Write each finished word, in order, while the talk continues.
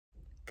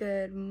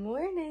Good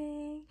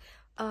morning.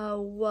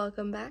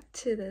 Welcome back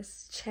to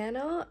this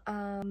channel.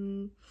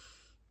 I'm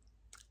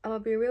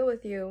gonna be real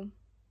with you.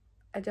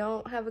 I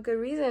don't have a good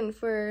reason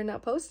for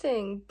not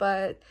posting,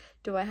 but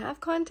do I have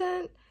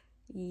content?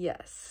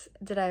 Yes.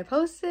 Did I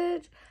post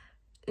it?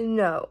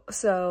 No.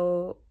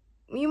 So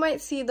you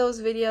might see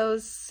those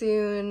videos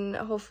soon,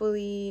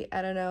 hopefully,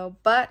 I don't know,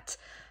 but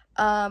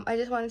I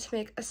just wanted to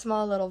make a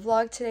small little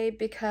vlog today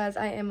because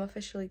I am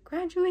officially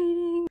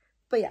graduating.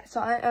 But yeah, so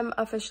I am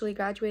officially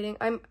graduating.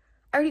 I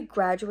already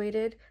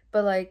graduated,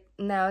 but like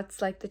now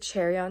it's like the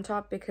cherry on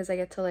top because I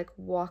get to like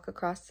walk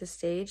across the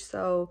stage.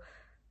 So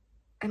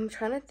I'm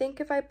trying to think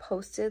if I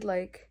posted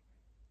like,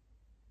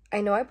 I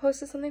know I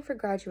posted something for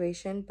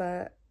graduation,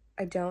 but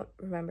I don't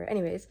remember.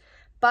 Anyways,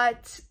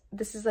 but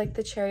this is like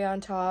the cherry on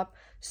top.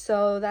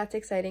 So that's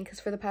exciting because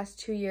for the past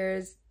 2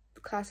 years,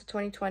 class of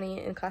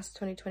 2020 and class of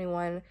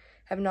 2021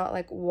 have not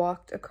like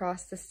walked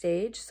across the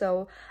stage.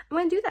 So I'm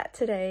gonna do that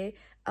today.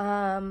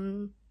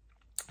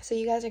 So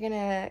you guys are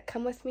gonna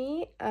come with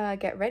me,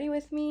 get ready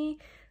with me,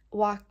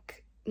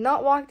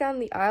 not walk down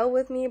the aisle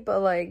with me,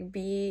 but like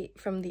be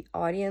from the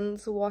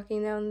audience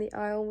walking down the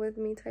aisle with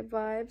me type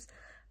vibes.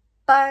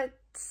 But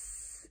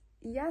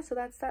yeah, so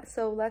that's that.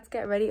 So let's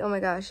get ready. Oh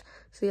my gosh,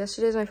 so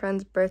yesterday's my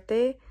friend's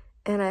birthday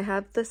and I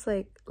have this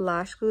like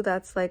lash glue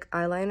that's like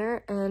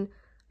eyeliner and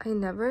I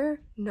never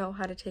know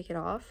how to take it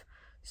off.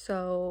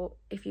 So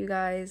if you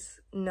guys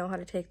know how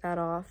to take that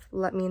off,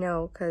 let me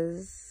know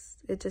because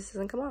it just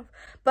doesn't come off.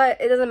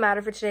 But it doesn't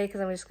matter for today because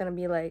I'm just gonna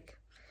be like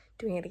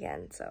doing it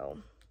again. So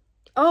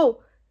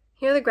oh,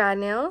 here are the grad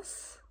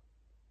nails.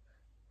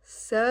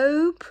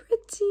 So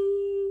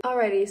pretty.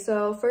 Alrighty,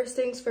 so first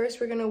things first,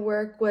 we're gonna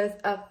work with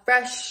a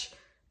fresh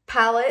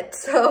palette.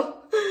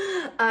 So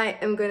I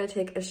am gonna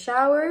take a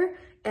shower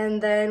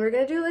and then we're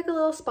gonna do like a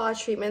little spa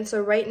treatment. So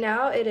right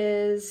now it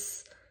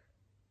is,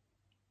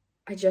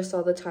 I just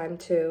saw the time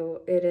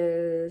too, it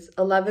is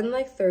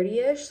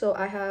 11:30ish. So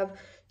I have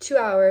 2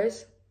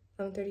 hours,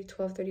 11:30,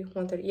 12:30,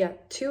 1:30, yeah,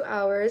 2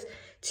 hours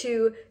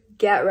to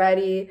get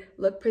ready,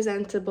 look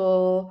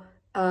presentable,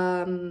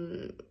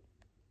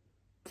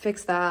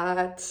 fix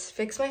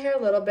my hair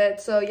a little bit.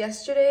 So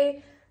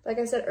yesterday, like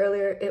I said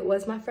earlier, it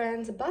was my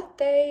friend's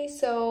birthday,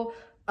 so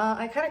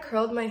I kind of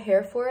curled my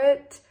hair for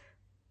it.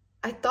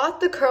 I thought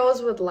the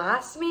curls would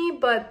last me,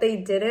 but they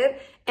didn't,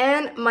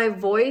 and my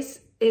voice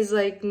is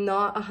like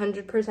not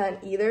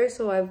 100% either,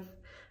 so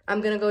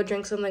I'm gonna go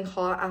drink something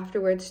hot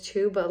afterwards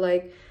too. But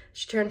like,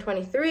 she turned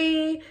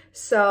 23,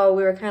 so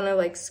we were kind of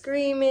like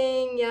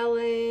screaming,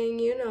 yelling,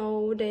 you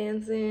know,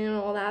 dancing,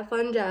 all that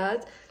fun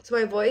jazz. So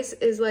my voice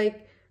is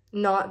like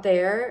not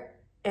there,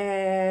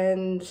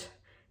 and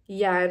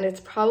yeah, and it's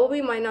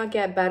probably might not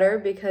get better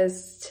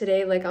because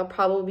today like I'll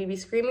probably be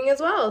screaming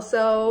as well.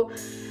 So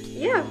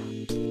yeah.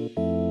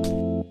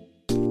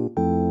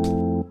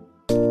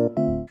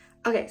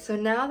 Okay, so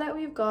now that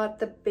we've got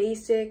the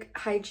basic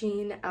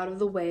hygiene out of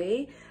the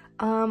way,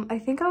 I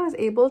think I was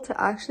able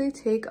to actually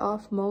take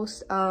off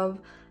most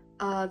of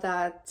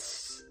that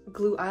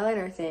glue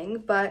eyeliner thing.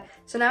 But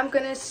so now I'm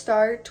gonna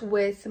start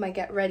with my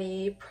get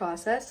ready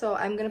process. So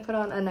I'm gonna put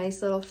on a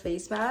nice little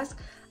face mask.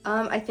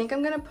 I think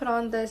I'm gonna put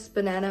on this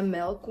banana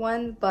milk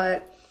one,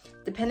 but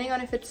depending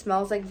on if it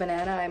smells like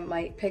banana, I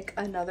might pick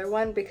another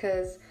one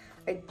because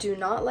I do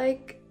not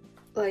like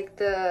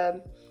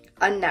the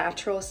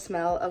unnatural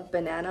smell of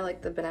banana,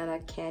 like the banana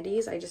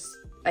candies.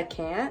 I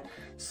can't.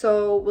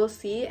 So we'll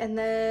see. And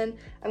then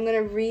I'm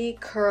gonna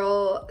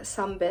re-curl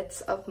some bits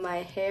of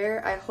my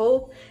hair. I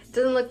hope it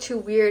doesn't look too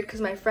weird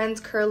because my friend's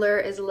curler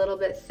is a little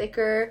bit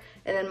thicker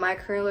and then my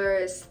curler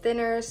is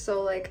thinner,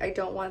 so like I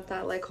don't want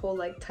that like whole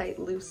like tight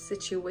loose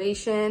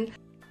situation.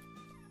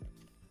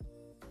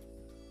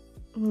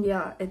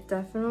 Yeah, it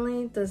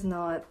definitely does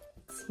not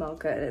smell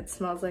good. It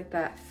smells like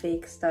that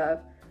fake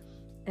stuff,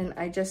 and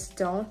I just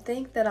don't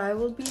think that I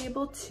will be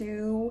able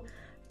to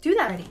do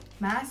that. Ready,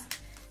 mask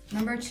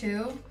number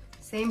 2,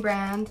 same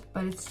brand,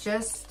 but it's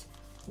just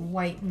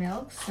white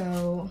milk.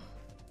 So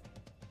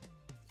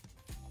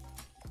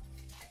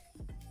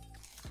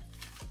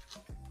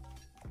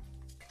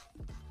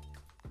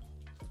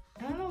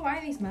I don't know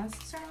why these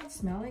masks are not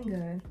smelling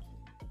good.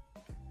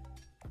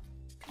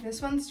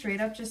 This one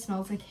straight up just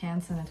smells like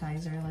hand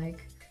sanitizer,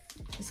 like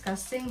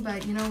disgusting,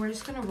 but you know, we're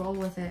just gonna roll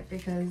with it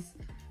because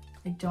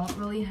I don't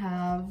really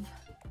have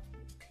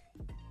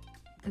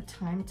the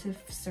time to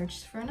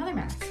search for another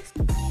mask.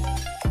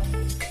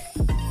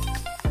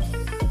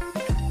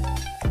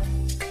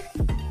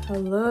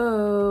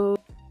 Hello.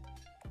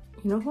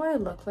 You know who I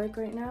look like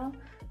right now?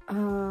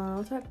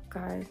 What's that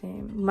guy's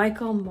name?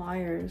 Michael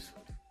Myers.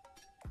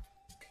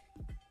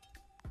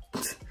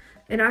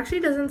 It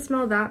actually doesn't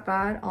smell that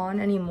bad on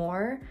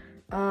anymore.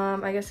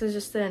 I guess it's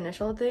just the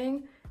initial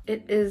thing.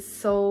 It is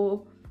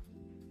so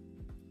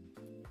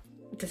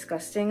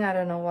disgusting. I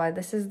don't know why.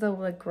 This is the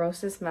like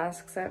grossest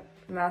mask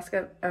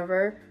I've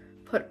ever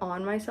put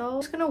on myself.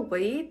 I'm just gonna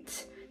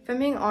wait. If I'm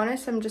being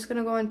honest, I'm just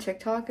gonna go on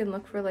TikTok and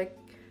look for like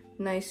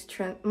nice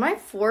trend. My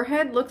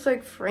forehead looks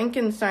like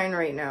Frankenstein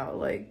right now.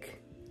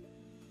 Like,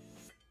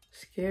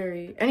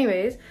 Scary.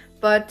 Anyways,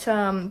 but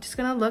just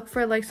gonna look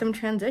for like some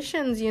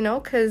transitions, you know,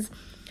 because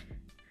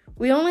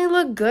we only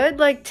look good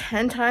like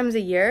 10 times a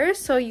year,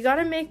 so you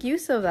gotta make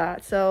use of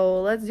that.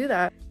 So let's do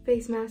that.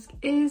 Face mask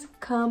is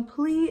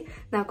complete.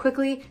 Now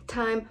quickly,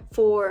 time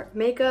for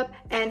makeup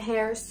and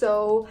hair.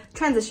 So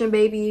transition,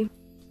 baby.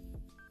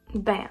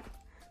 Bam.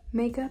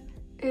 Makeup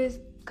is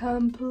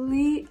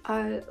complete.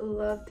 I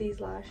love these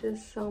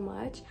lashes so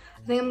much.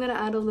 I think I'm gonna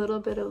add a little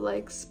bit of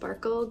like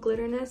sparkle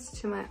glitterness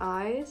to my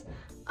eyes.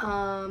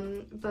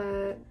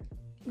 But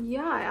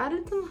yeah, I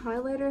added some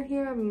highlighter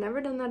here. I've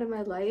never done that in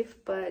my life,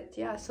 but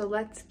yeah, so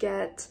let's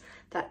get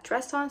that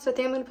dress on. So I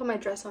think I'm gonna put my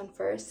dress on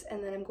first,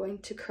 and then I'm going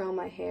to curl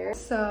my hair.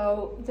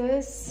 So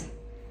this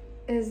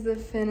is the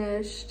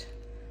finished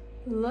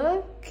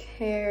look.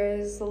 Hair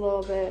is a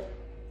little bit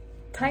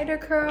tighter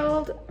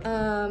curled,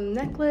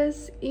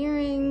 necklace,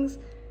 earrings.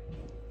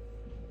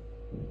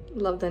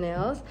 Love the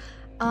nails.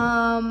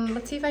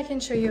 Let's see if I can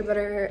show you a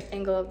better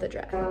angle of the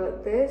dress.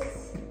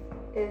 This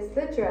is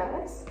the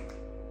dress.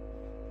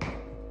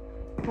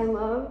 I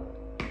love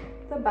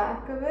the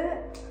back of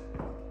it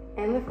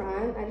and the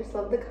front. I just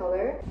love the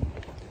color.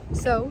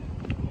 So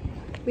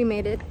we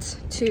made it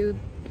to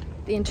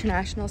the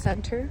International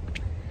Center,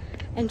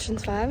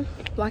 entrance 5.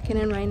 Walking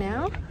in right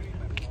now.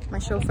 My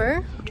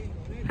chauffeur.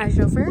 Hi,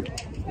 chauffeur.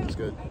 That's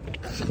good.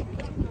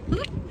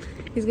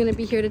 He's gonna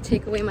be here to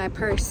take away my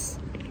purse.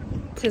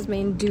 It's his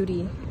main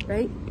duty,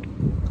 right?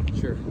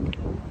 Sure.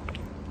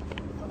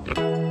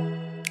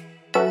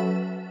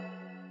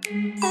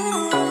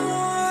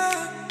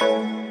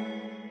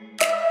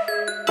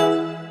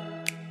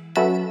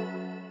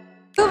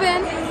 Move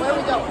in. Where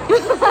we go?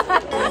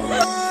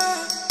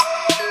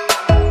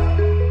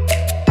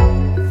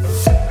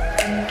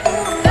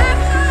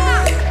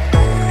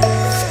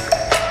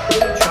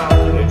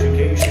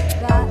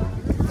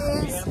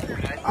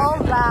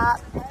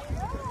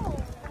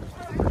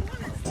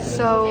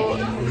 So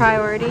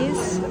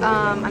priorities,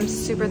 I'm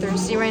super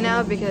thirsty right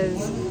now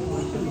because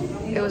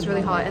it was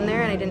really hot in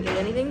there and I didn't eat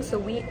anything. So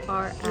we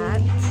are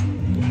at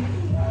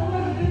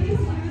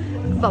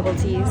bubble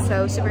tea,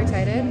 so super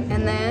excited.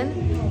 And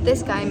then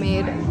this guy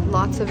made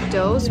lots of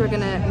dough, so we're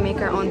gonna make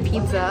our own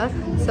pizza.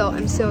 So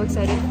I'm so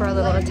excited for a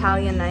little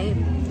Italian night.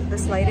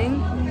 This lighting,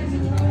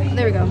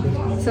 there we go.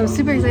 So I'm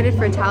super excited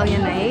for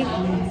Italian night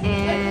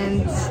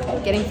and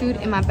getting food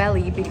in my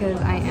belly because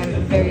I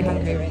am very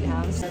hungry right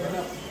now.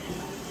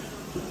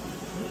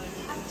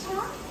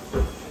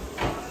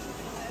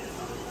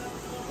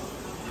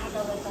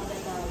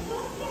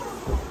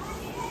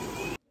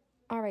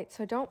 Alright,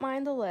 so don't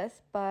mind the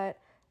list, but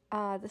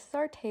this is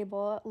our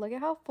table. Look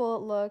at how full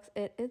it looks.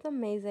 It is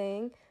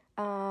amazing.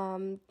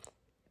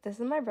 This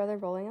is my brother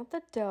rolling up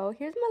the dough.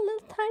 Here's my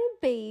little tiny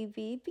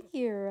baby,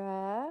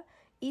 Bagheera.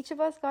 Each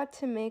of us got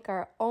to make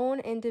our own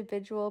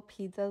individual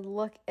pizzas.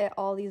 Look at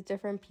all these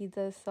different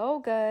pizzas. So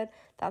good.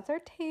 That's our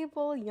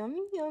table.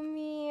 Yummy,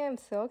 yummy. I'm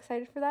so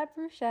excited for that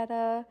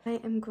bruschetta. I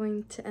am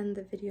going to end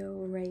the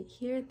video right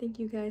here. Thank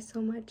you guys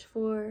so much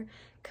for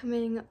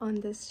coming on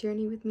this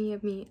journey with me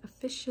of me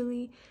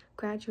officially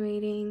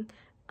graduating.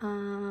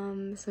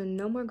 So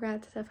no more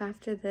grad stuff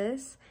after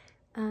this.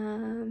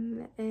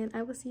 And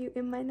I will see you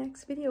in my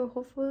next video,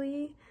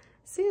 hopefully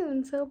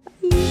soon. So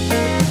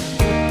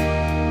bye.